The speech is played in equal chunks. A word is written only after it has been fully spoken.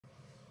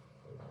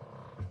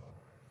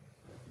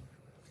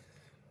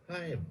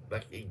I am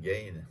back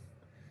again.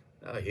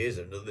 Now here's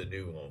another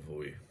new one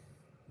for you.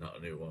 Not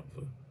a new one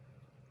for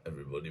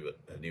everybody, but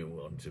a new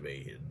one to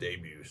me. A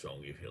debut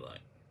song, if you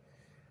like.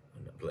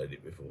 I've not played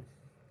it before.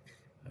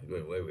 I'm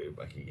going way, way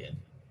back again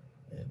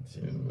into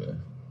the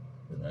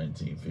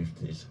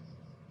 1950s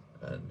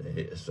and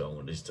hit a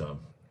song this time.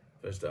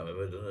 First time I've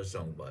ever done a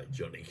song by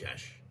Johnny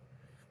Cash.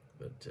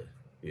 But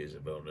here's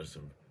a bonus.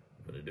 I'm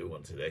going to do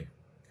one today.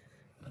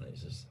 And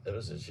it's just ever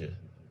such a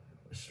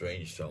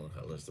strange song,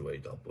 that's the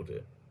way I'll put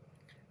it,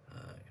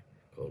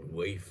 called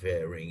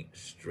Wayfaring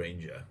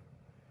Stranger.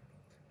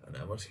 And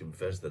I must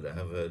confess that I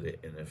have heard it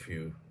in a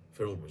few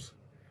films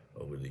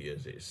over the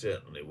years. It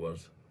certainly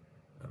was.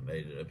 I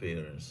made an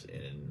appearance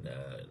in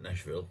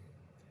Nashville,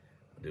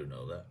 I do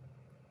know that.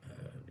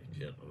 A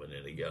gentleman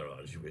in a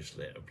garage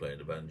whistling and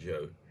playing a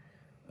banjo.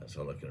 That's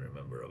all I can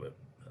remember of it.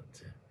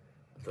 But,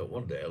 I thought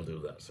one day I'll do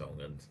that song,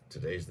 and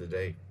today's the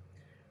day.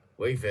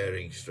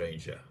 Wayfaring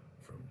Stranger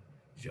from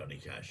Johnny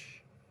Cash.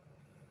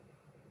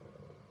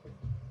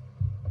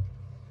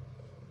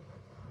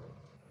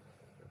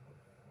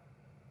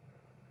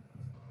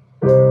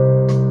 I'm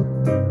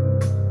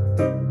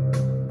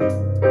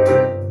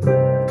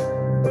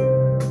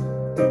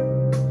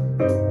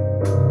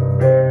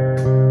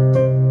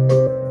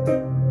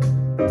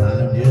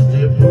just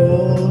a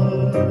poor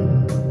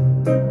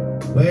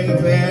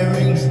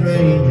wayfaring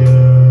stranger,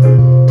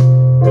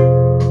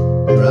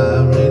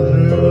 traveling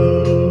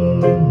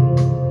through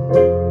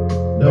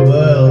the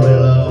world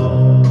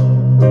alone.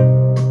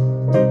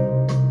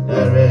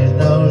 There is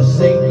no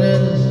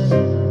sickness,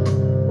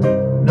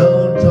 no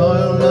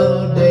toil,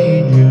 no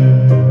danger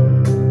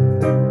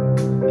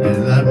in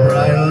that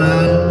bright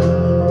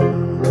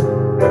land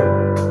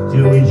to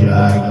which I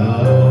go.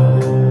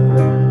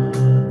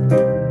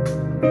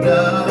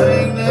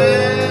 Going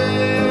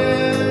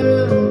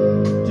there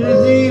to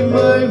see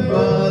my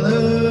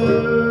father,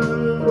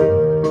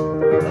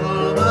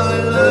 all my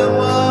loved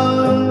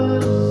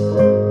ones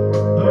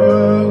who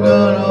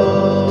got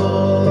old.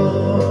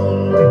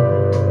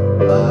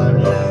 I'm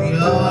just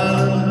going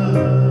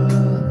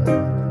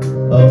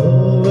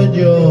over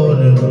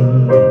Jordan.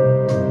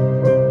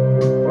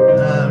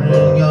 I'm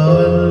just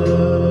going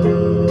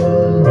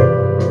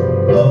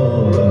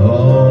over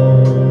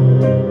home.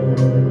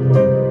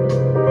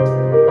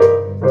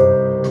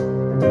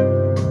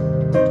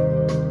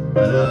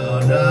 And all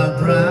the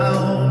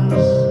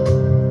crowds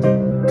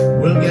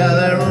will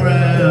gather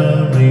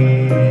around me,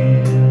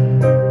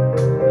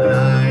 and I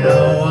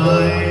know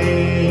why.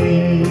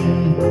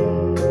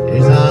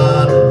 It's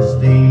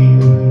honesty,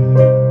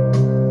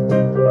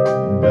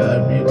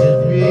 but it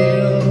just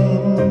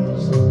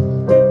feels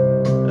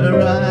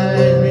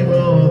arise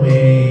before me,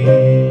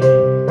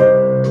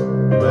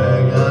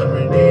 where God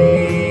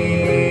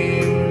redeemed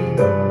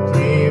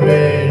three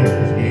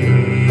visions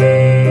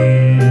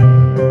gave.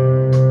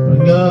 I'm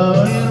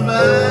going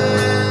back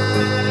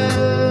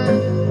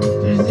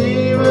to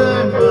see my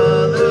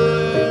father,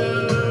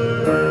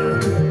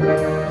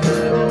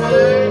 and the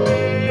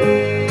babies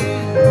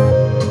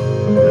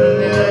that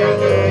I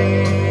gave.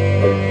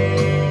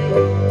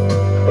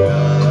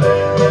 I'm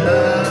going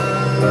down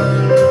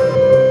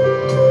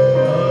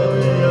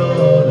over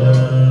Jordan,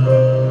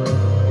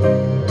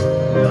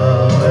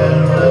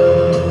 going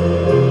home.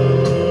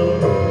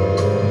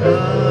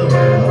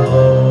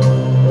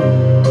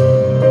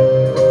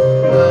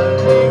 I'm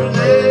leaving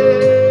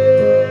there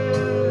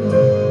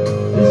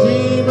to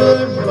see my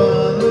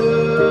father,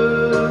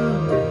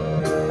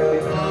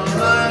 all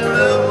my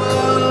loved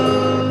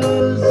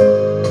ones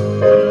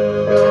who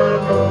got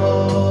home.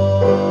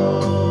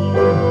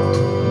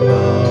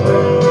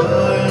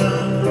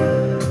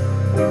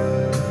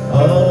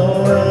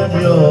 Going over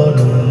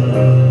Jordan,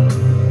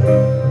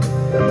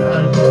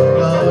 I'm just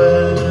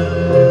going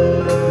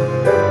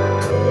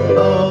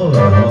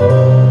over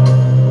home.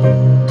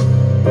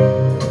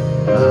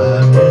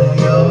 I'm just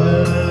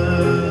going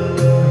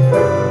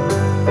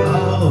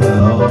over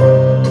home.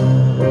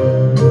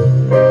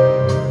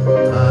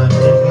 I'm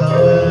just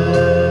going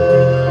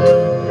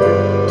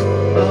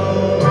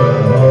over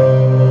home.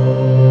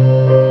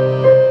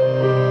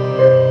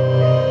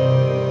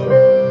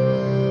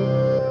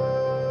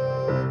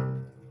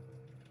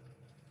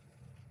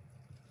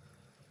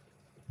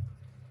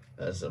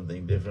 That's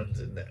something different,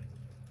 isn't it?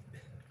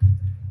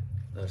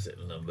 Nice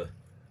little number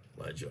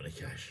by Johnny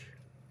Cash.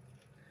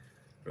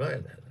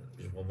 Right,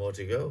 just one more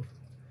to go.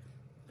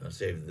 I'll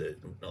save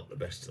not the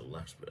best till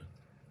last, but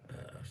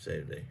I've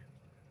saved a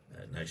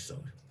nice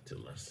song till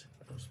last.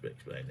 I'll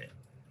explain it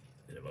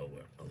in a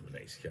moment on the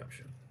next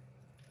caption.